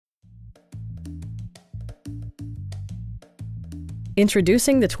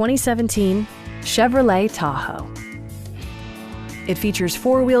Introducing the 2017 Chevrolet Tahoe. It features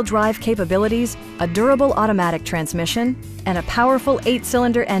four-wheel drive capabilities, a durable automatic transmission, and a powerful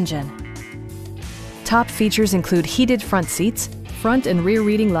 8-cylinder engine. Top features include heated front seats, front and rear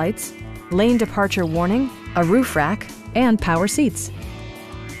reading lights, lane departure warning, a roof rack, and power seats.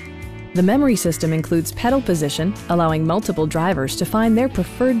 The memory system includes pedal position, allowing multiple drivers to find their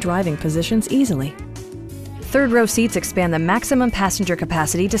preferred driving positions easily. Third-row seats expand the maximum passenger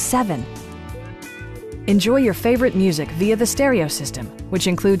capacity to 7. Enjoy your favorite music via the stereo system, which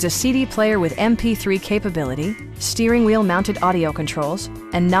includes a CD player with MP3 capability, steering wheel mounted audio controls,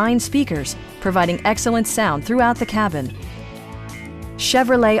 and 9 speakers, providing excellent sound throughout the cabin.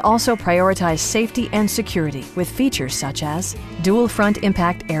 Chevrolet also prioritized safety and security with features such as dual front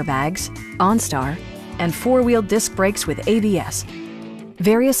impact airbags, OnStar, and 4-wheel disc brakes with ABS.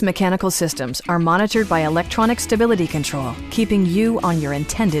 Various mechanical systems are monitored by electronic stability control, keeping you on your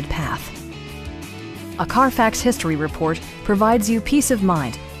intended path. A Carfax history report provides you peace of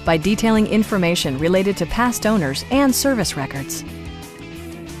mind by detailing information related to past owners and service records.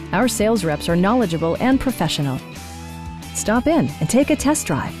 Our sales reps are knowledgeable and professional. Stop in and take a test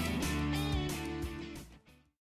drive.